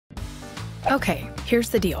Okay, here's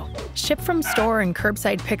the deal. Ship from store and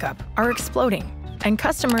curbside pickup are exploding, and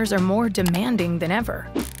customers are more demanding than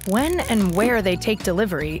ever. When and where they take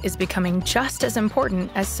delivery is becoming just as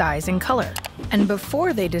important as size and color. And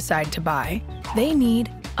before they decide to buy, they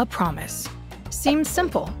need a promise. Seems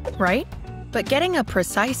simple, right? But getting a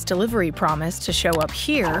precise delivery promise to show up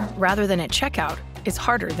here rather than at checkout is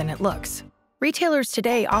harder than it looks. Retailers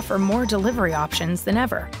today offer more delivery options than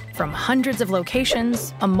ever, from hundreds of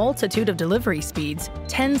locations, a multitude of delivery speeds,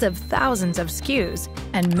 tens of thousands of SKUs,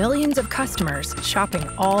 and millions of customers shopping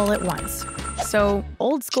all at once. So,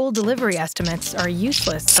 old-school delivery estimates are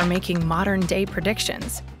useless for making modern-day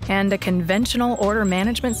predictions, and a conventional order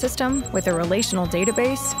management system with a relational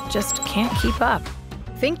database just can't keep up.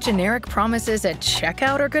 Think generic promises at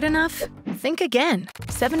checkout are good enough? Think again.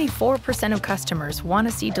 74% of customers want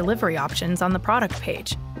to see delivery options on the product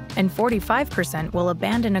page, and 45% will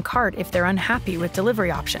abandon a cart if they're unhappy with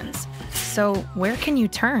delivery options. So where can you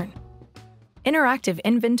turn? Interactive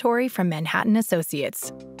Inventory from Manhattan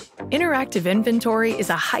Associates. Interactive Inventory is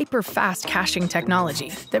a hyper-fast caching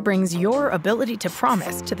technology that brings your ability to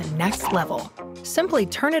promise to the next level. Simply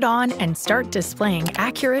turn it on and start displaying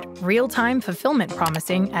accurate, real-time fulfillment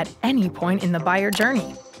promising at any point in the buyer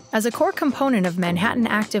journey. As a core component of Manhattan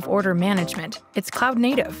Active Order Management, it's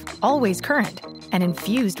cloud-native, always current, and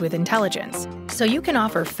infused with intelligence, so you can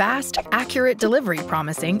offer fast, accurate delivery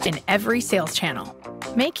promising in every sales channel.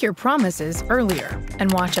 Make your promises earlier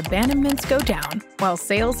and watch abandonments go down while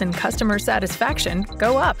sales and customer satisfaction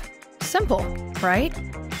go up. Simple, right?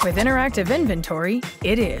 With Interactive Inventory,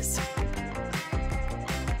 it is.